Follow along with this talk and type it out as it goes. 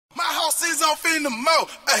bands off in the mo.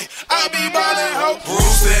 Ay, I be ballin' ho.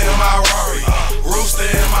 Rooster in my Rari. Rooster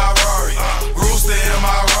in my Rari. Rooster in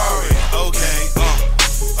my Rari. Okay.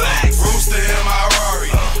 Rooster in my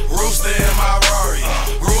Rari. Rooster in my Rari.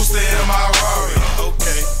 Rooster in my Rari.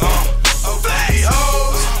 Okay. These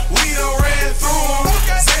hoes, we done ran through them.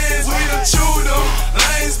 Sands, we done chewed them.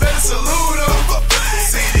 Lanes, better salute them.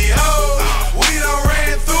 See the hoes, we done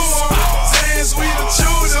ran through them. Sands, we done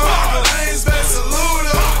chewed them. Lanes, better salute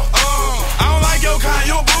them. I don't like your kind,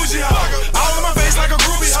 you a bougie hoe. All in my face like a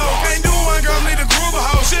groupie hoe. Can't do one girl, need a group of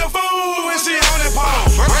hoes. She a fool when she on that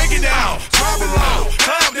pole. Break it down, drop it low,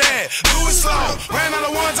 clap that, do it slow. Ran out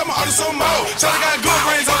of ones, I'ma order some more. Charlie got good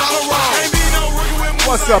brains on all the road. Ain't be no rookie with me.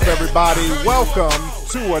 What's up, everybody? Welcome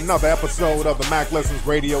to another episode of the Mack Lessons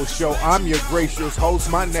Radio Show. I'm your gracious host.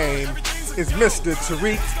 My name is Mr.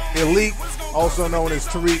 Tariq Elite, also known as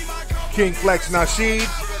Tariq King Flex Nasheed.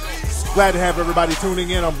 Glad to have everybody tuning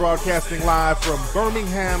in. I'm broadcasting live from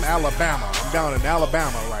Birmingham, Alabama. I'm down in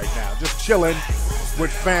Alabama right now, just chilling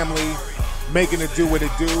with family, making it do what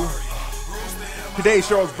it do. Today's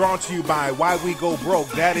show is brought to you by Why We Go Broke.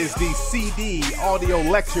 That is the CD audio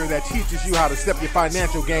lecture that teaches you how to step your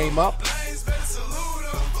financial game up.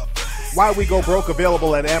 Why We Go Broke,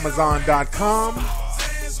 available at Amazon.com.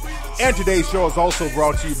 And today's show is also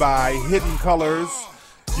brought to you by Hidden Colors.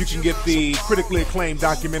 You can get the critically acclaimed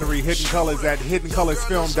documentary Hidden Colors at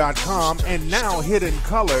HiddenColorsFilm.com. And now Hidden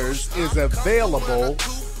Colors is available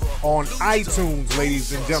on iTunes,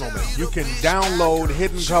 ladies and gentlemen. You can download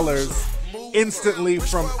Hidden Colors instantly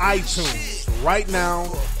from iTunes right now,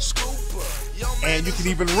 and you can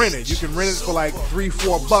even rent it. You can rent it for like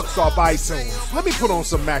 $3-4 off iTunes. Let me put on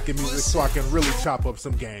some Mackin music so I can really chop up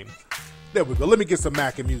some game. There we go. Let me get some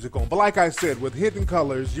Mackin music on. But like I said, with Hidden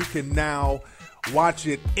Colors, you can now watch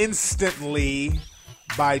it instantly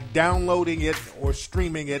by downloading it or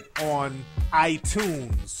streaming it on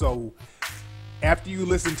iTunes. So after you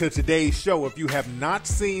listen to today's show, if you have not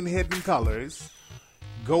seen Hidden Colors,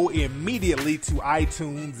 go immediately to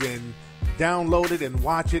iTunes and download it and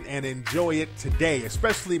watch it and enjoy it today,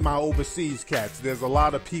 especially my overseas cats. There's a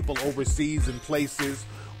lot of people overseas in places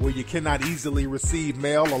where you cannot easily receive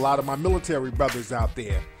mail. A lot of my military brothers out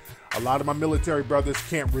there. A lot of my military brothers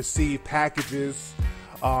can't receive packages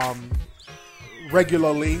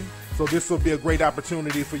regularly. So this will be a great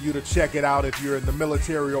opportunity for you to check it out if you're in the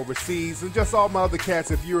military overseas. And just all my other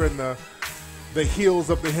cats, if you're in the hills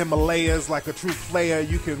of the Himalayas like a true player,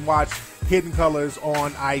 you can watch Hidden Colors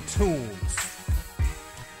on iTunes.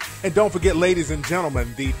 And don't forget, ladies and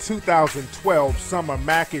gentlemen, the 2012 Summer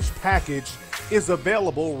Mackish Package is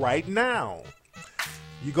available right now.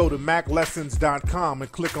 You go to MackLessons.com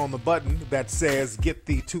and click on the button that says Get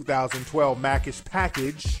the 2012 Mackish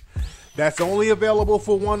Package. That's only available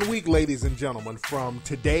for 1 week, ladies and gentlemen, from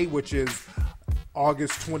today, which is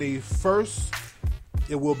August 21st.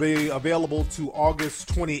 It will be available to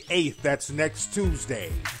August 28th. That's next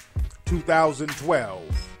Tuesday,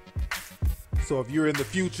 2012. So if you're in the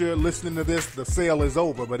future listening to this, the sale is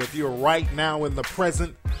over. But if you're right now in the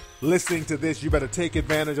present listening to this, you better take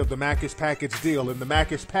advantage of the Mackish Package deal. In the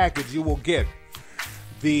Mackish Package, you will get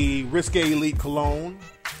the Risque Elite Cologne.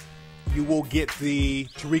 You will get the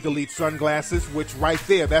Tariq Elite sunglasses, which right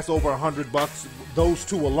there, that's over $100. Those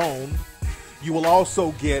two alone. You will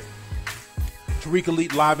also get Tariq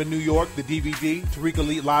Elite Live in New York, the DVD. Tariq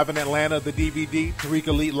Elite Live in Atlanta, the DVD. Tariq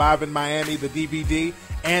Elite Live in Miami, the DVD.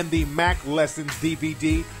 And the Mack Lessons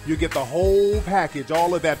DVD. You get the whole package,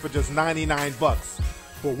 all of that for just $99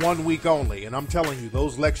 for 1 week only. And I'm telling you,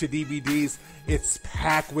 those lecture DVDs, it's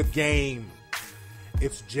packed with game.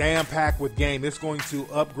 It's jam-packed with game. It's going to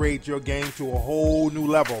upgrade your game to a whole new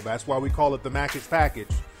level. That's why we call it the Mackish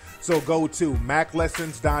Package. So go to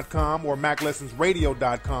MackLessons.com or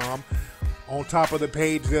MackLessonsRadio.com. On top of the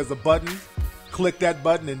page, there's a button. Click that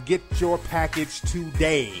button and get your package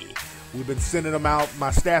today. We've been sending them out.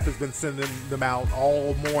 My staff has been sending them out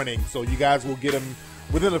all morning, so you guys will get them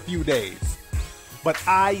within a few days. But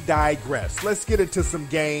I digress. Let's get into some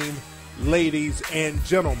game, ladies and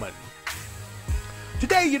gentlemen.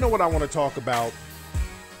 Today, you know what I want to talk about?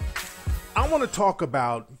 I want to talk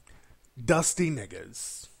about dusty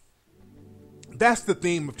niggas. That's the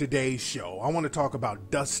theme of today's show. I want to talk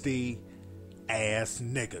about dusty ass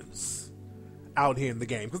niggas out here in the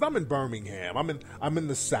game, because I'm in Birmingham. I'm in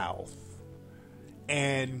the South,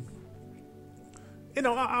 and you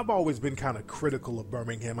know, I've always been kind of critical of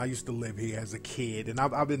Birmingham. I used to live here as a kid, and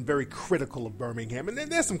I've been very critical of Birmingham. And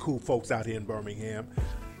there's some cool folks out here in Birmingham.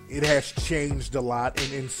 It has changed a lot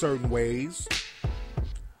in certain ways,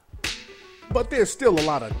 but there's still a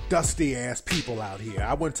lot of dusty ass people out here.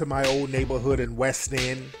 I went to my old neighborhood in West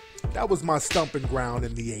End, That was my stomping ground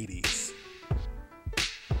in the 80s.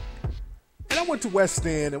 And I went to West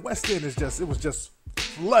End, and West End was just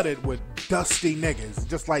flooded with dusty niggas,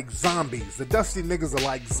 just like zombies. The dusty niggas are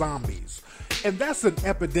like zombies. And that's an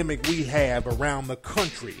epidemic we have around the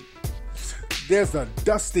country. There's a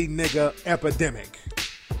dusty nigga epidemic.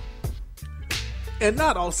 And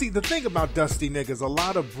the thing about dusty niggas, a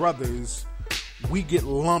lot of brothers, we get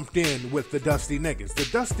lumped in with the dusty niggas. The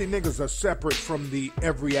dusty niggas are separate from the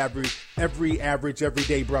everyday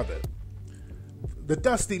brother. The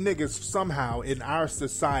dusty niggas, somehow in our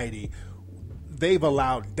society, they've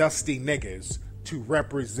allowed dusty niggas to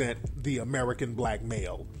represent the American black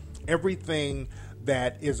male. Everything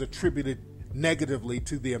that is attributed negatively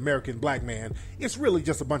to the American black man, it's really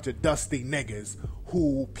just a bunch of dusty niggas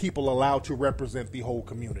who people allow to represent the whole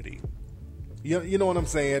community. You know what I'm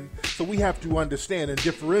saying? So we have to understand and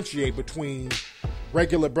differentiate between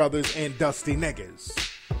regular brothers and dusty niggas.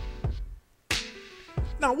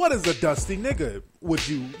 Now, what is a dusty nigga,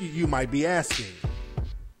 you might be asking?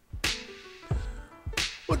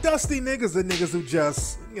 Well, dusty niggas are niggas who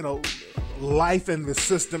just, life and the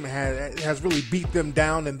system has really beat them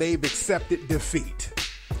down, and they've accepted defeat.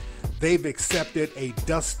 They've accepted a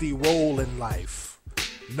dusty role in life.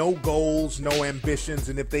 No goals, no ambitions,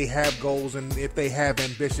 and if they have goals and if they have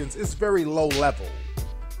ambitions, it's very low level.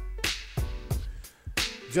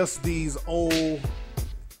 Just these old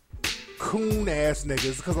coon ass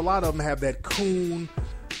niggas, because a lot of them have that coon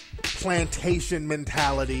plantation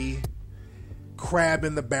mentality. Crab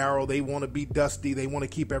in the barrel. They want to be dusty. They want to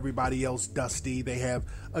keep everybody else dusty. They have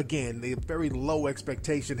very low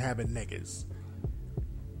expectation having niggas.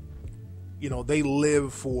 They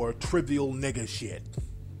live for trivial nigga shit.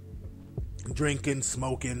 Drinking,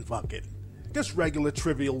 smoking, fucking. Just regular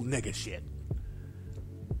trivial nigga shit.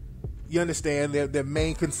 You understand? Their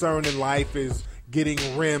main concern in life is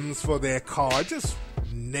getting rims for their car. Just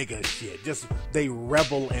nigga shit. Just they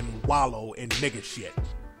revel and wallow in nigga shit.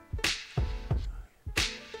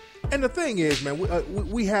 And the thing is, man,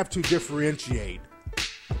 we have to differentiate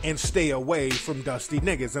and stay away from dusty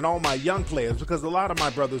niggas. And all my young players, because a lot of my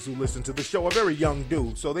brothers who listen to the show are very young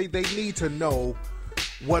dudes, so they need to know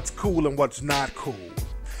what's cool and what's not cool.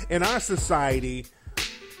 In our society,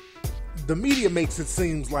 the media makes it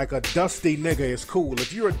seem like a dusty nigga is cool.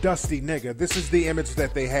 If you're a dusty nigga, this is the image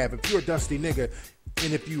that they have. If you're a dusty nigga,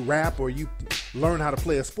 and if you rap or you learn how to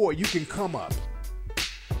play a sport, you can come up.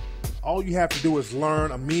 All you have to do is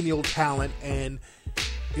learn a menial talent, and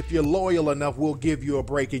if you're loyal enough, we'll give you a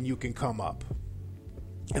break and you can come up.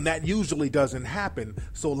 And that usually doesn't happen,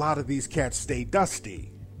 so a lot of these cats stay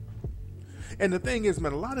dusty. And the thing is,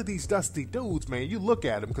 man, a lot of these dusty dudes, man, you look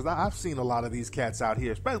at them, because I've seen a lot of these cats out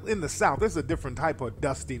here, especially in the South. There's a different type of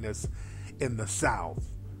dustiness in the South,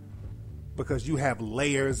 because you have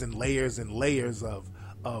layers and layers and layers of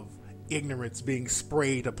ignorance being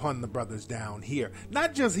sprayed upon the brothers down here.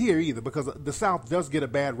 Not just here either, because the South does get a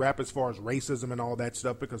bad rap as far as racism and all that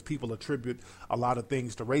stuff, because people attribute a lot of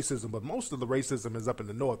things to racism, but most of the racism is up in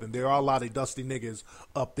the North, and there are a lot of dusty niggas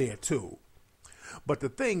up there too. But the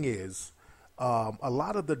thing is, a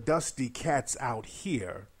lot of the dusty cats out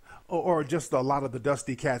here, or just a lot of the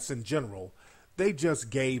dusty cats in general, they just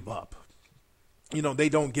gave up. They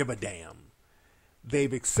don't give a damn.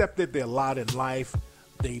 They've accepted their lot in life.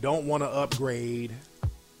 They don't want to upgrade.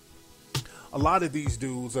 A lot of these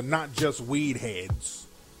dudes are not just weed heads,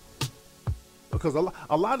 because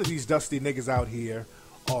a lot of these dusty niggas out here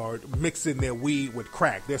are mixing their weed with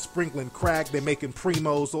crack. They're sprinkling crack. They're making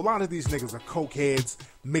primos. So a lot of these niggas are coke heads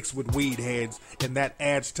mixed with weed heads, and that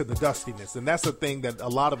adds to the dustiness. And that's a thing that a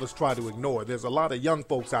lot of us try to ignore. There's a lot of young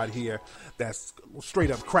folks out here that's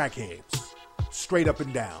straight up crackheads, straight up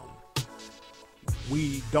and down.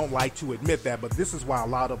 We don't like to admit that, but this is why a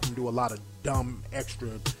lot of them do a lot of dumb, extra,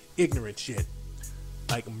 ignorant shit.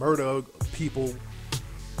 Like murder people,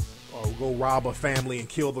 or go rob a family and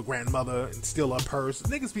kill the grandmother and steal a purse.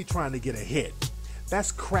 Niggas be trying to get a hit.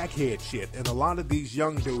 That's crackhead shit. And a lot of these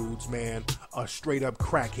young dudes, man, are straight up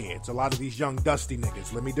crackheads. A lot of these young dusty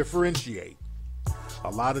niggas, let me differentiate. A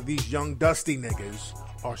lot of these young dusty niggas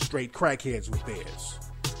are straight crackheads with theirs.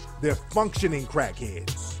 They're functioning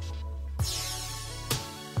crackheads.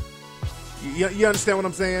 You understand what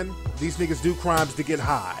I'm saying? These niggas do crimes to get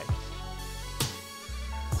high.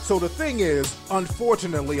 So the thing is,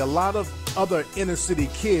 unfortunately, a lot of other inner city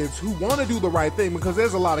kids who want to do the right thing, because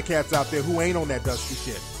there's a lot of cats out there who ain't on that dusty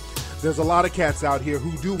shit. There's a lot of cats out here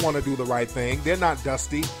who do want to do the right thing. They're not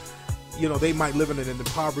dusty. they might live in an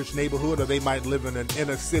impoverished neighborhood, or they might live in an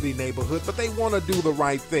inner city neighborhood, but they want to do the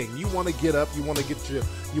right thing. You want to get up, you want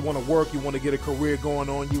to work, you want to get a career going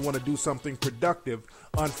on, you want to do something productive.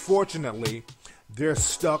 Unfortunately, they're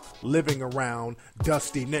stuck living around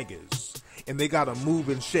dusty niggas, and they got to move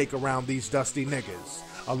and shake around these dusty niggas.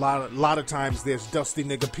 A lot of times there's dusty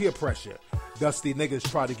nigga peer pressure. Dusty niggas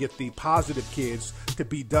try to get the positive kids to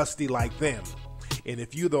be dusty like them. And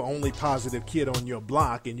if you're the only positive kid on your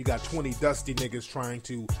block and you got 20 dusty niggas trying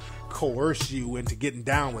to coerce you into getting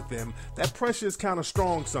down with them, that pressure is kind of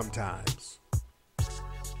strong sometimes.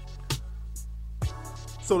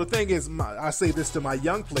 So the thing is, I say this to my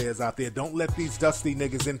young players out there, don't let these dusty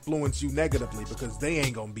niggas influence you negatively, because they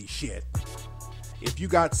ain't gonna be shit. If you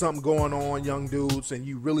got something going on, young dudes, and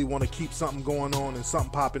you really want to keep something going on and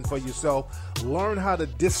something popping for yourself, learn how to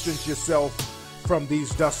distance yourself from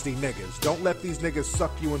these dusty niggas. Don't let these niggas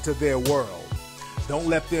suck you into their world. Don't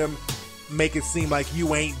let them make it seem like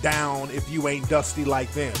you ain't down if you ain't dusty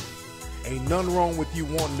like them. Ain't nothing wrong with you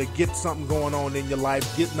wanting to get something going on in your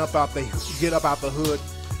life, get up out the hood.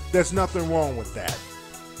 There's nothing wrong with that.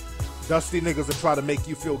 Dusty niggas will try to make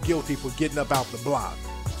you feel guilty for getting up out the block.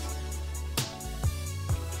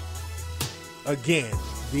 Again,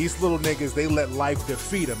 these little niggas, they let life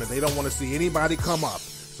defeat them, and they don't want to see anybody come up.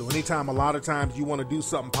 So anytime, a lot of times, you want to do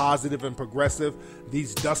something positive and progressive,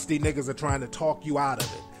 these dusty niggas are trying to talk you out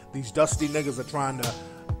of it. These dusty niggas are trying to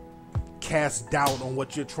cast doubt on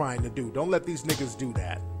what you're trying to do. Don't let these niggas do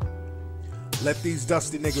that. Let these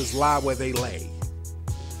dusty niggas lie where they lay.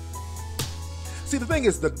 See, the thing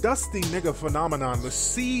is, the dusty nigga phenomenon, the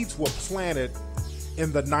seeds were planted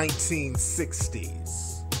in the 1960s.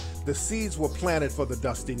 The seeds were planted for the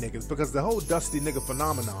dusty niggas, because the whole dusty nigga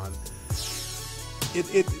phenomenon,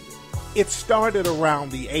 it started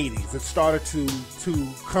around the 80s. It started to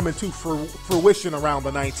come into fruition around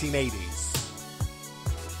the 1980s.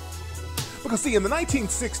 Because see, in the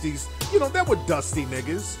 1960s, there were dusty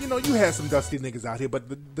niggas. You had some dusty niggas out here,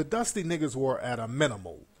 but the dusty niggas were at a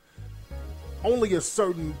minimal. Only a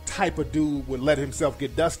certain type of dude would let himself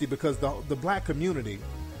get dusty, because the black community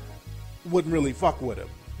wouldn't really fuck with him.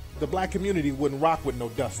 The black community wouldn't rock with no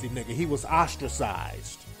dusty nigga. He was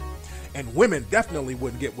ostracized. And women definitely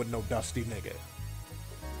wouldn't get with no dusty nigga.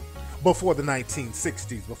 Before the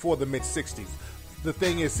 1960s, before the mid-60s. The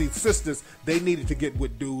thing is, see, sisters, they needed to get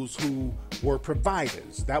with dudes who were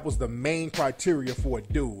providers. That was the main criteria for a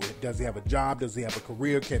dude. Does he have a job? Does he have a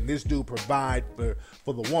career? Can this dude provide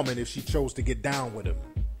for the woman if she chose to get down with him?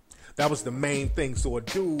 That was the main thing. So a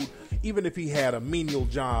dude, even if he had a menial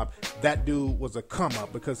job, that dude was a come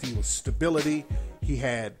up, because he was stability.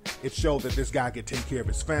 It showed that this guy could take care of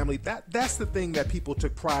his family. That's the thing that people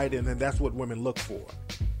took pride in, and that's what women look for.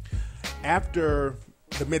 After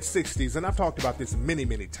the mid-60s, and I've talked about this many,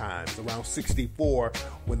 many times, around 64,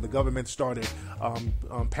 when the government started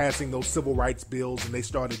passing those civil rights bills, and they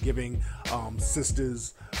started giving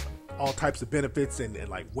sisters all types of benefits and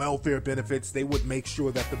like welfare benefits. They would make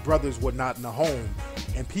sure that the brothers were not in the home,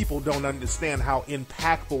 and people don't understand how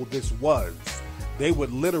impactful this was. They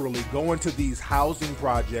would literally go into these housing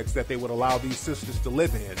projects that they would allow these sisters to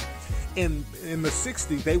live in. In the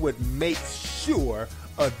 60s, they would make sure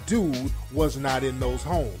a dude was not in those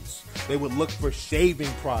homes. They would look for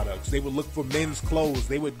shaving products. They would look for men's clothes.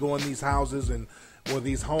 They would go in these houses or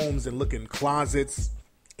these homes and look in closets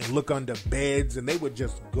and look under beds, and they would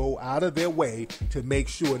just go out of their way to make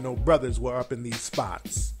sure no brothers were up in these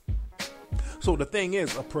spots. So the thing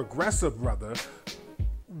is, a progressive brother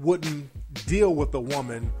wouldn't deal with a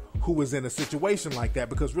woman who was in a situation like that,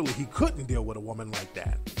 because really he couldn't deal with a woman like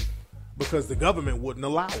that because the government wouldn't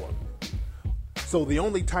allow him. So the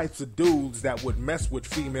only types of dudes that would mess with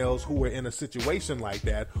females who were in a situation like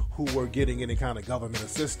that, who were getting any kind of government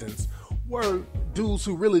assistance, were dudes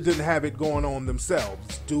who really didn't have it going on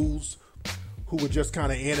themselves. Dudes who were just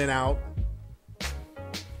kind of in and out.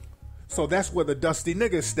 So that's where the dusty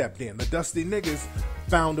niggas stepped in. The dusty niggas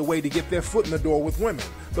found a way to get their foot in the door with women.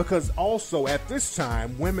 Because also at this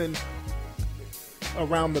time, women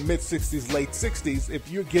around the mid-60s, late 60s, if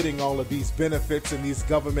you're getting all of these benefits and these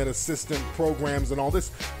government assistance programs and all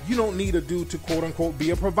this, you don't need a dude to quote-unquote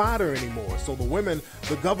be a provider anymore. So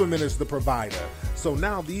the government is the provider. So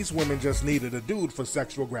now these women just needed a dude for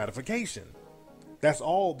sexual gratification. That's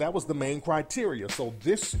all. That was the main criteria. So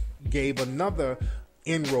this gave another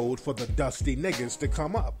inroad for the dusty niggas to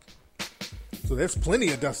come up. So there's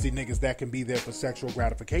plenty of dusty niggas that can be there for sexual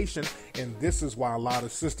gratification, and this is why a lot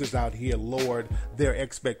of sisters out here lowered their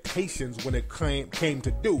expectations when it came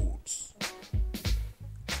to dudes.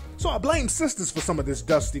 So I blame sisters for some of this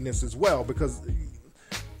dustiness as well, because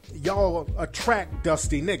y'all attract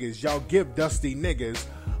dusty niggas. Y'all give dusty niggas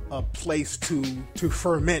a place to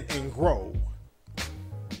ferment and grow.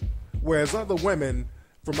 Whereas other women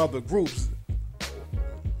from other groups,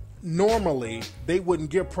 normally they wouldn't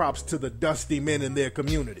give props to the dusty men in their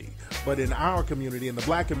community. But in our community, in the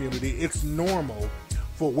black community, it's normal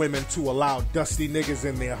for women to allow dusty niggas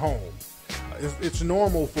in their home. It's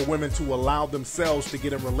normal for women to allow themselves to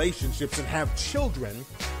get in relationships and have children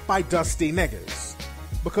by dusty niggas,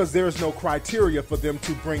 because there is no criteria for them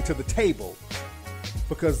to bring to the table.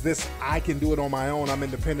 Because this, I can do it on my own, I'm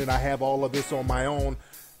independent, I have all of this on my own,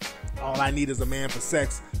 all I need is a man for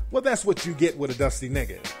sex. Well, that's what you get with a dusty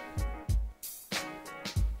nigga.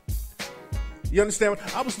 You understand?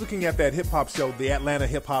 I was looking at that hip-hop show, the Atlanta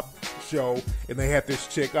hip-hop show, and they had this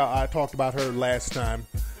chick, I talked about her last time,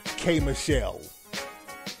 K. Michelle.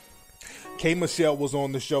 K. Michelle was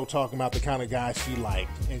on the show talking about the kind of guy she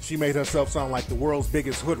liked, and she made herself sound like the world's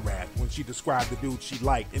biggest hood rat when she described the dude she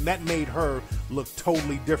liked, and that made her look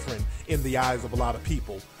totally different in the eyes of a lot of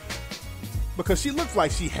people, because she looks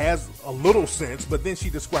like she has a little sense, but then she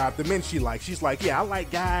described the men she liked. She's like, yeah, I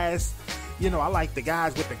like guys, you know, I like the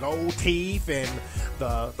guys with the gold teeth and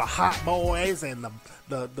the hot boys and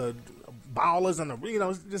the ballers and the, you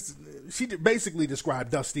know, just, she basically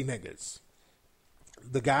described dusty niggas.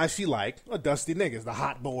 The guys she liked are dusty niggas, the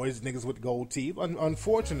hot boys, niggas with gold teeth.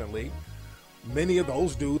 Unfortunately, many of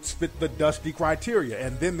those dudes fit the dusty criteria.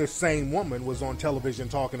 And then the same woman was on television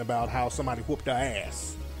talking about how somebody whooped her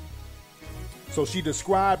ass. So she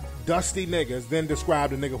described dusty niggas, then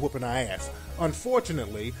described a nigga whooping her ass.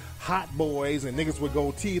 Unfortunately, hot boys and niggas with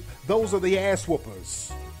gold teeth, those are the ass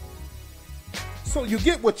whoopers. So you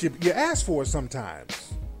get what you ask for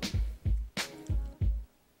sometimes.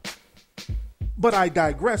 But I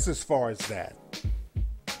digress as far as that.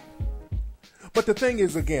 But the thing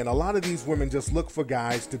is, again, a lot of these women just look for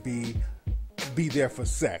guys to be there for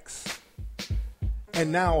sex.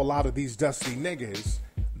 And now a lot of these dusty niggas,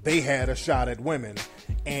 they had a shot at women.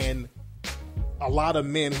 And a lot of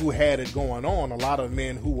men who had it going on, a lot of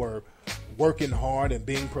men who were working hard and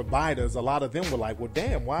being providers, a lot of them were like, well,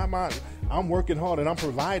 damn, why am I'm working hard and I'm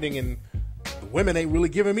providing, and the women ain't really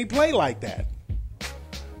giving me play like that.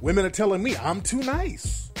 Women are telling me I'm too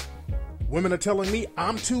nice. Women are telling me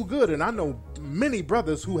I'm too good. And I know many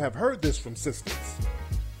brothers who have heard this from sisters.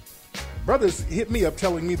 Brothers hit me up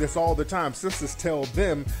telling me this all the time. Sisters tell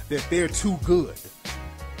them that they're too good,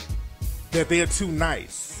 that they're too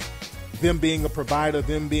nice. Them being a provider,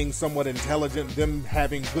 them being somewhat intelligent, them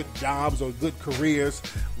having good jobs or good careers.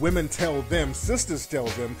 Women tell them, sisters tell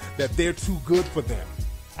them that they're too good for them.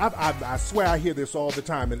 I swear I hear this all the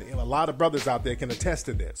time, and a lot of brothers out there can attest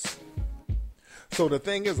to this. So the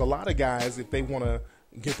thing is, a lot of guys, if they want to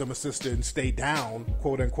get them a sister and stay down,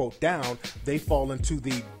 quote unquote down, they fall into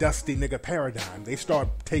the dusty nigga paradigm. They start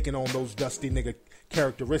taking on those dusty nigga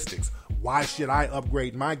characteristics. Why should I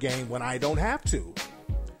upgrade my game when I don't have to?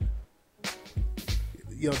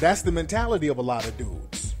 You know, that's the mentality of a lot of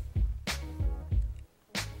dudes.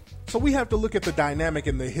 So we have to look at the dynamic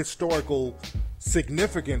and the historical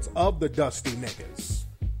significance of the dusty niggas.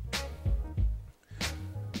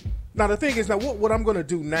 Now the thing is, now what I'm going to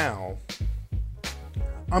do now,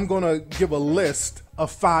 I'm going to give a list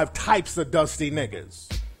of 5 types of dusty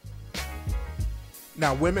niggas.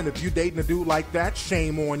 Now women, if you dating a dude like that,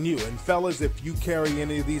 shame on you. And fellas, if you carry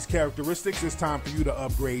any of these characteristics, it's time for you to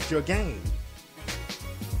upgrade your game.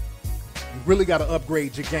 You really got to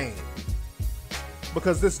upgrade your game.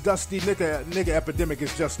 Because this dusty nigga epidemic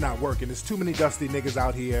is just not working. There's too many dusty niggas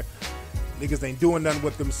out here. Niggas ain't doing nothing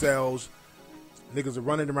with themselves. Niggas are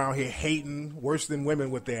running around here hating, worse than women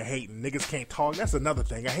with their hating. Niggas can't talk. That's another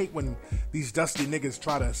thing. I hate when these dusty niggas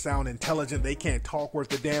try to sound intelligent. They can't talk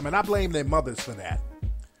worth a damn. And I blame their mothers for that.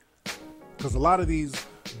 Because a lot of these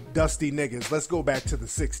dusty niggas, let's go back to the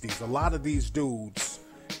 60s. A lot of these dudes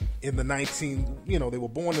in the they were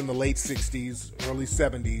born in the late 60s, early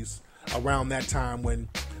 70s. Around that time when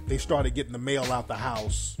they started getting the mail out the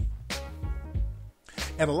house.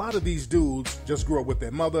 And a lot of these dudes just grew up with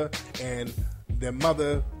their mother, and their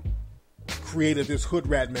mother created this hood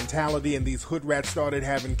rat mentality, and these hood rats started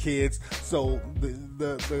having kids. So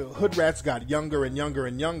the hood rats got younger and younger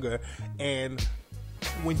and younger, and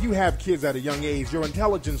when you have kids at a young age, your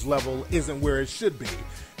intelligence level isn't where it should be.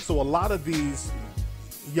 So a lot of these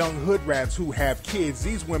young hood rats who have kids,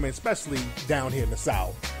 these women, especially down here in the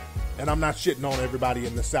South, and I'm not shitting on everybody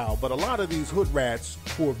in the South, but a lot of these hood rats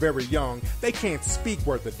who are very young, they can't speak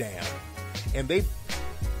worth a damn. And they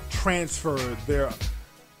transfer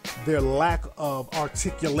their lack of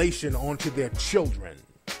articulation onto their children.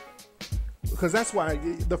 Because that's why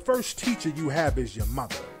the first teacher you have is your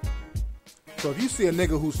mother. So if you see a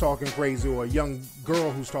nigga who's talking crazy or a young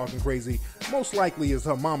girl who's talking crazy, most likely is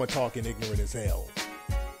her mama talking ignorant as hell.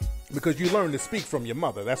 Because you learn to speak from your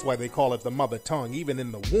mother. That's why they call it the mother tongue. Even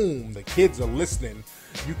in the womb, the kids are listening.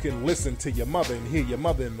 You can listen to your mother and hear your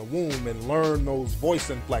mother in the womb and learn those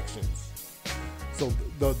voice inflections. So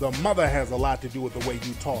the mother has a lot to do with the way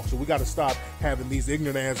you talk. So we got to stop having these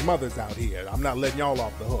ignorant ass mothers out here. I'm not letting y'all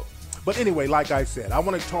off the hook. But anyway, like I said, I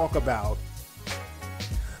want to talk about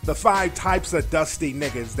the 5 types of dusty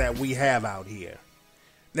niggas that we have out here.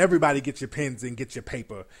 And everybody get your pens and get your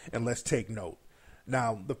paper and let's take note.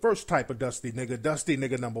 Now, the first type of dusty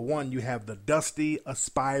nigga number 1, you have the dusty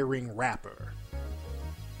aspiring rapper.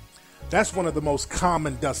 That's one of the most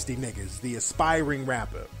common dusty niggas, the aspiring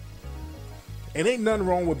rapper. And ain't nothing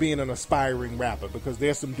wrong with being an aspiring rapper because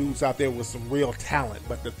there's some dudes out there with some real talent.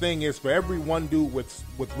 But the thing is, for every one dude with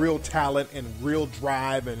real talent and real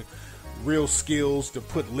drive and real skills to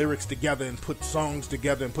put lyrics together and put songs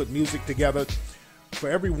together and put music together, for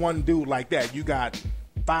every one dude like that, you got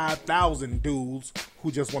 5,000 dudes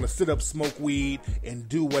who just want to sit up, smoke weed, and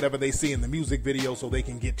do whatever they see in the music video so they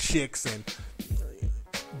can get chicks, and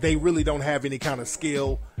they really don't have any kind of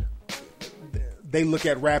skill. They look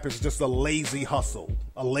at rap as just a lazy hustle,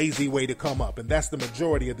 a lazy way to come up, and that's the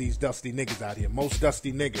majority of these dusty niggas out here. Most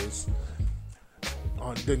dusty niggas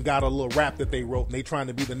then got a little rap that they wrote, and they trying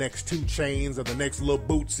to be the next 2 Chainz or the next Lil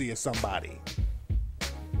Bootsy or somebody.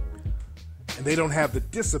 And they don't have the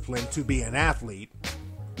discipline to be an athlete,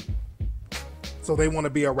 so they want to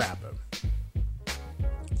be a rapper.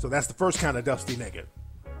 So that's the first kind of dusty nigga.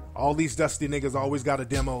 All these dusty niggas always got a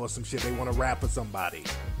demo or some shit. They want to rap for somebody.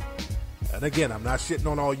 And again, I'm not shitting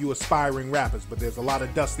on all you aspiring rappers, but there's a lot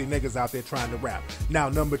of dusty niggas out there trying to rap. Now,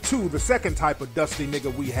 number 2, the second type of dusty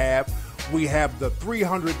nigga we have the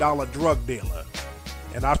 $300 drug dealer.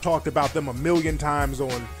 And I've talked about them a million times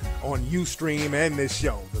on Ustream and this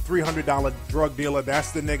show. The $300 drug dealer,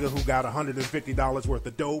 that's the nigga who got $150 worth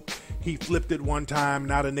of dope. He flipped it one time.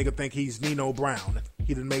 Now the nigga think he's Nino Brown.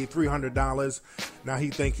 He done made $300. Now he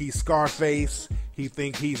think he's Scarface. He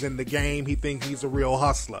think he's in the game. He think he's a real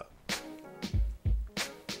hustler.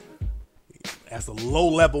 That's a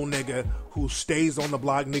low-level nigga who stays on the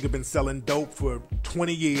block. Nigga been selling dope for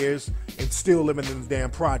 20 years and still living in the damn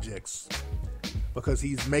projects. Because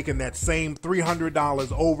he's making that same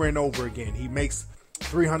 $300 over and over again. He makes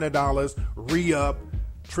 $300, re-up,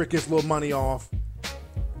 trick his little money off,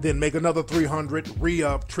 then make another $300,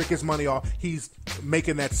 re-up, trick his money off. He's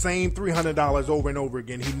making that same $300 over and over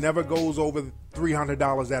again. He never goes over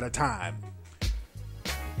 $300 at a time.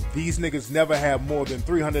 These niggas never have more than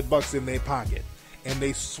 $300 in their pocket, and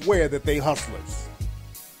they swear that they hustlers.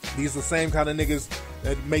 These are the same kind of niggas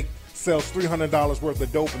that sells $300 worth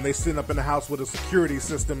of dope, and they sit up in the house with a security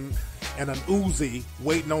system and an Uzi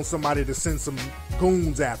waiting on somebody to send some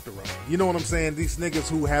goons after them. You know what I'm saying? These niggas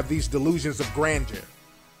who have these delusions of grandeur.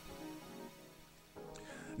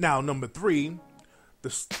 Now, number 3, the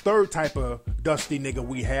third type of dusty nigga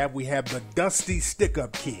we have the dusty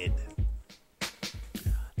stick-up kid.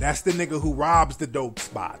 That's the nigga who robs the dope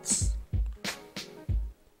spots.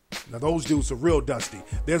 Now, those dudes are real dusty.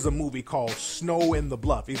 There's a movie called Snow in the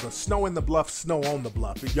Bluff. Either Snow in the Bluff, Snow on the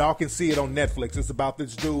Bluff. Y'all can see it on Netflix. It's about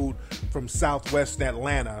this dude from southwest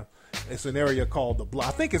Atlanta. It's an area called the Bluff.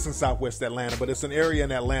 I think it's in southwest Atlanta, but it's an area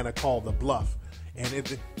in Atlanta called the Bluff. And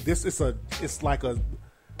it's like a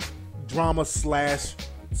drama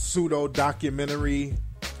 / pseudo documentary.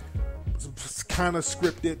 It's kind of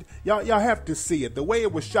scripted. Y'all have to see it. The way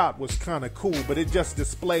it was shot was kind of cool, but it just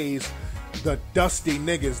displays the dusty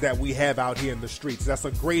niggas that we have out here in the streets. That's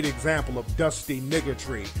a great example of dusty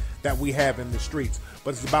niggertry that we have in the streets.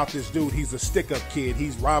 But it's about this dude. He's a stick-up kid.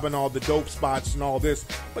 He's robbing all the dope spots and all this.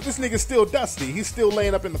 But this nigga's still dusty. He's still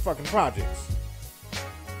laying up in the fucking projects.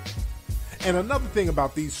 And another thing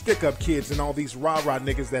about these stick-up kids and all these rah-rah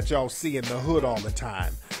niggas that y'all see in the hood all the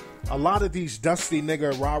time. A lot of these dusty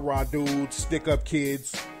nigga rah-rah dudes, stick-up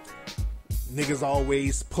kids, niggas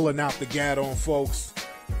always pulling out the gat on folks.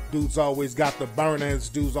 Dudes always got the burners.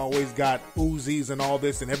 Dudes always got Uzis and all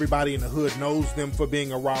this, and everybody in the hood knows them for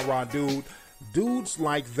being a rah-rah dude. Dudes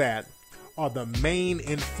like that are the main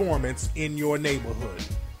informants in your neighborhood.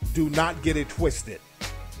 Do not get it twisted.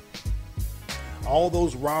 All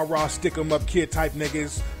those rah-rah stick-em-up kid type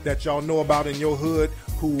niggas that y'all know about in your hood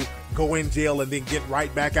who go in jail and then get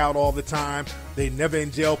right back out all the time. They never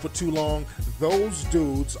in jail for too long. Those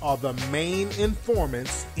dudes are the main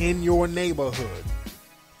informants in your neighborhood.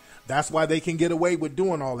 That's why they can get away with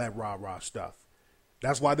doing all that rah-rah stuff.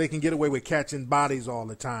 That's why they can get away with catching bodies all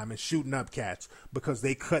the time and shooting up cats, because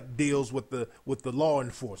they cut deals with the law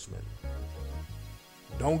enforcement.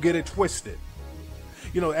 Don't get it twisted.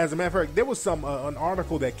 You know, as a matter of fact, there was an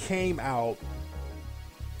article that came out,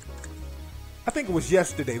 I think it was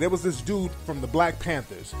yesterday. There was this dude from the Black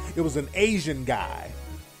Panthers. It was an Asian guy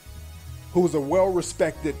who was a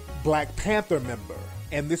well-respected Black Panther member.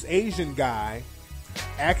 And this Asian guy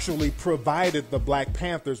actually provided the Black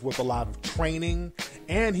Panthers with a lot of training,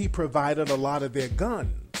 and he provided a lot of their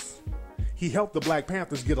guns. He helped the Black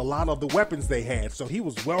Panthers get a lot of the weapons they had, so he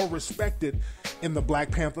was well respected in the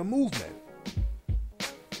Black Panther movement.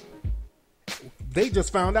 They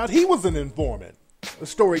just found out he was an informant. The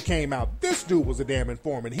story came out, this dude was a damn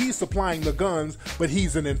informant. He's supplying the guns, but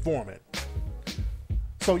he's an informant.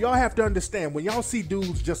 So y'all have to understand, when y'all see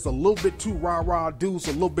dudes just a little bit too rah-rah, dudes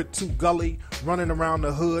a little bit too gully, running around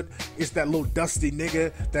the hood, it's that little dusty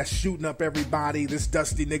nigga that's shooting up everybody, this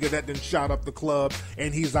dusty nigga that done shot up the club,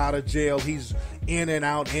 and he's out of jail, he's in and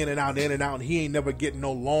out, in and out, in and out, and he ain't never getting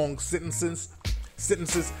no long sentences.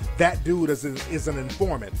 That dude is an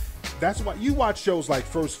informant. That's why you watch shows like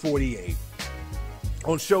First 48.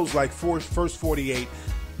 On shows like First 48,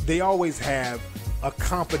 they always have a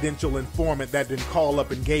confidential informant that didn't call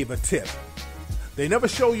up and gave a tip. They never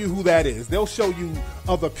show you who that is. They'll show you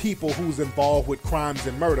other people who's involved with crimes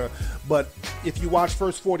and murder. But if you watch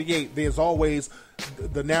First 48, there's always,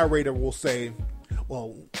 the narrator will say,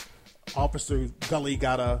 well, Officer Gully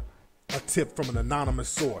got a tip from an anonymous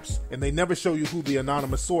source. And they never show you who the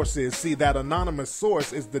anonymous source is. See, that anonymous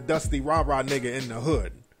source is the dusty rah-rah nigga in the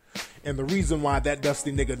hood. And the reason why that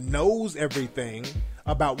dusty nigga knows everything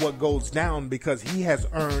about what goes down, because he has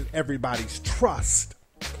earned everybody's trust.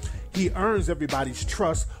 He earns everybody's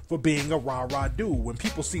trust for being a rah-rah dude. When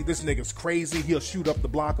people see this nigga's crazy, he'll shoot up the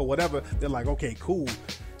block or whatever, they're like, okay, cool.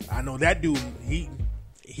 I know that dude,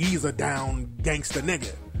 he's a down gangster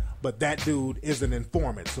nigga. But that dude is an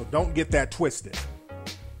informant, so don't get that twisted.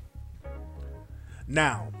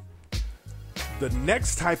 Now, the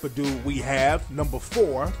next type of dude we have, number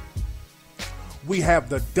 4, we have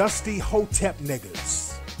the dusty hotep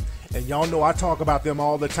niggas. And y'all know I talk about them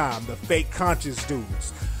all the time, the fake conscious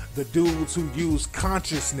dudes. The dudes who use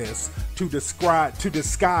consciousness to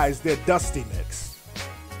disguise their dustiness.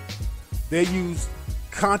 They use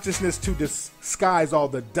consciousness to disguise all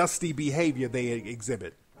the dusty behavior they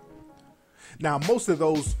exhibit. Now, most of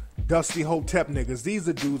those dusty hotep niggas, these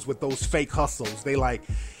are dudes with those fake hustles.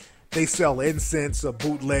 They sell incense or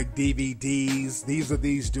bootleg DVDs. These are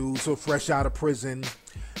these dudes who are fresh out of prison.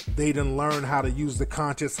 They done learn how to use the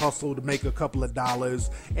conscious hustle to make a couple of dollars.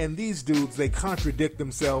 And these dudes, they contradict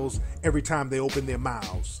themselves every time they open their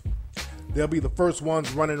mouths. They'll be the first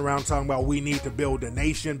ones running around talking about we need to build a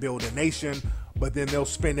nation. But then they'll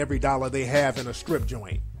spend every dollar they have in a strip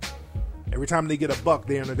joint. Every time they get a buck,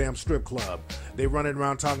 they're in a damn strip club. They running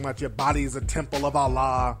around talking about your body is a temple of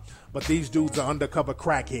Allah. But these dudes are undercover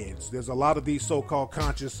crackheads. There's a lot of these so-called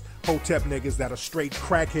conscious hotep niggas that are straight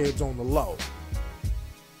crackheads on the low.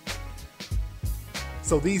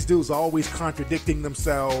 So these dudes are always contradicting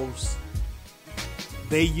themselves.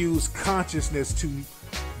 They use consciousness to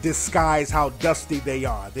disguise how dusty they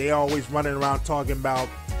are. They always running around talking about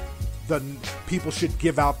the people should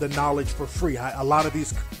give out the knowledge for free. A lot of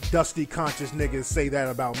these dusty conscious niggas say that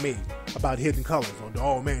about me, about Hidden Colors.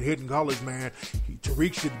 Oh man, Hidden Colors, man,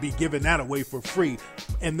 Tariq should be giving that away for free.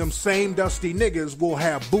 And them same dusty niggas will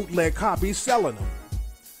have bootleg copies selling them.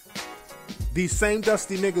 These same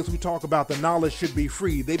dusty niggas who talk about the knowledge should be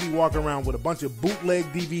free, they be walking around with a bunch of bootleg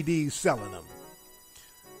DVDs selling them.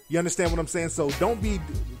 You understand what I'm saying? So don't be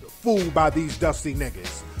fooled by these dusty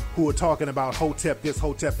niggas who are talking about hotep this,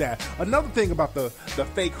 hotep that. Another thing about the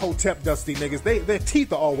fake hotep dusty niggas, their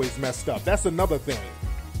teeth are always messed up. That's another thing.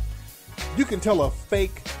 You can tell a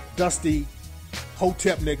fake dusty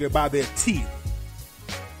hotep nigga by their teeth.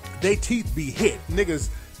 They teeth be hit. Niggas'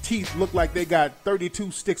 teeth look like they got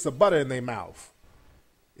 32 sticks of butter in their mouth.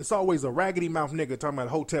 It's always a raggedy mouth nigga talking about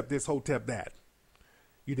hotep this, hotep that.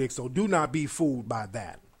 You dig? So do not be fooled by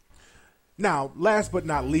that. Now, last but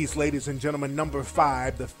not least, ladies and gentlemen, number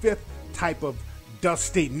 5, the 5th type of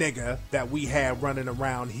dusty nigga that we have running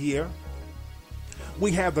around here.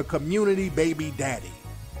 We have the community baby daddy.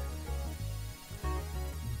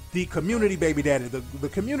 The community baby daddy. The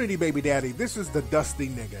community baby daddy, this is the dusty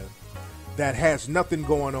nigga that has nothing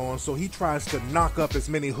going on, so he tries to knock up as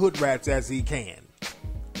many hood rats as he can.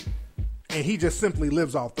 And he just simply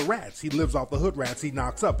lives off the rats. He lives off the hood rats he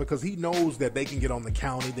knocks up because he knows that they can get on the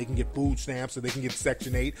county, they can get food stamps, or they can get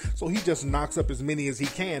Section 8. So he just knocks up as many as he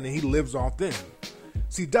can and he lives off them.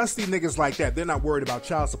 See, dusty niggas like that, they're not worried about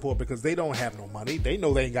child support because they don't have no money. They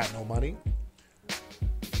know they ain't got no money.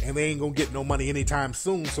 And they ain't gonna get no money anytime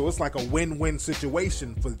soon. So it's like a win-win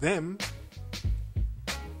situation for them.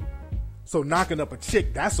 So knocking up a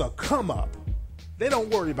chick, that's a come up. They don't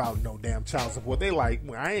worry about no damn child support. They like,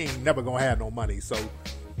 well, I ain't never gonna have no money. So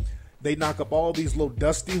they knock up all these little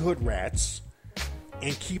dusty hood rats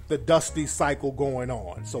and keep the dusty cycle going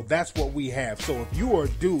on. So that's what we have. So if you are a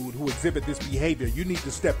dude who exhibit this behavior, you need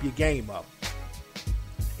to step your game up.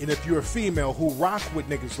 And if you're a female who rock with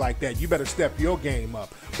niggas like that, you better step your game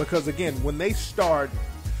up. Because again, when they start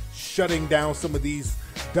shutting down some of these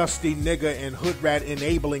dusty nigga and hood rat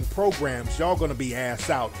enabling programs, y'all gonna be ass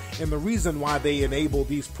out. And the reason why they enable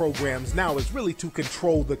these programs now is really to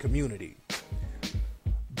control the community.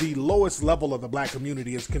 The lowest level of the black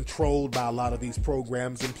community is controlled by a lot of these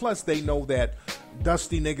programs, and plus they know that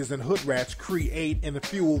dusty niggas and hood rats create and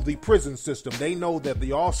fuel the prison system. They know that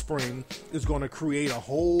the offspring is going to create a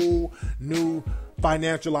whole new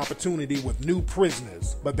financial opportunity with new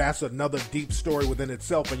prisoners, but that's another deep story within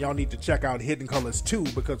itself, and y'all need to check out Hidden Colors 2,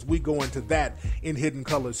 because we go into that in Hidden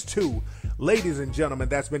Colors 2. Ladies and gentlemen,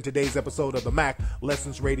 that's been today's episode of the Mack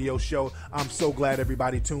Lessons Radio Show. I'm so glad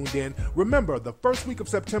everybody tuned in. Remember, the first week of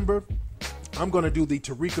September, I'm going to do the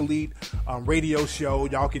Tariq Elite radio show.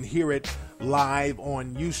 Y'all can hear it live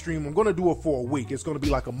on Ustream. I'm going to do it for a week. It's going to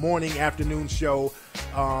be like a morning, afternoon show.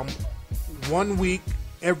 1 week,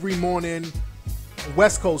 every morning,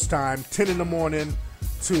 West Coast time, 10 in the morning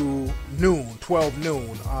to noon, 12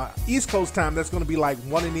 noon. East Coast time, that's going to be like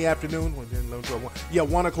 1 in the afternoon.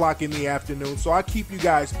 1 o'clock in the afternoon. So I keep you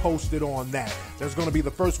guys posted on that. That's going to be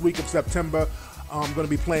the first week of September. I'm going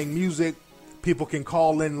to be playing music. People can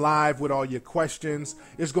call in live with all your questions.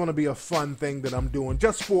 It's going to be a fun thing that I'm doing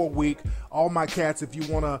just for a week. All my cats, if you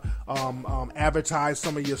want to advertise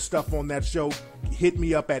some of your stuff on that show, hit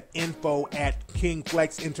me up at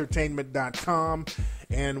info@kingflexentertainment.com,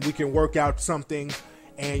 and we can work out something,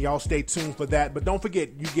 and y'all stay tuned for that. But don't forget,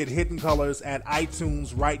 you get Hidden Colors at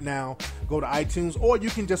iTunes right now. Go to iTunes, or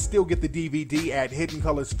you can just still get the DVD at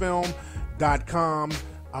hiddencolorsfilm.com.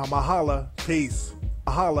 Mahala, peace.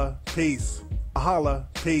 Mahala, peace. Mahala,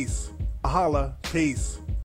 peace. Mahala, peace.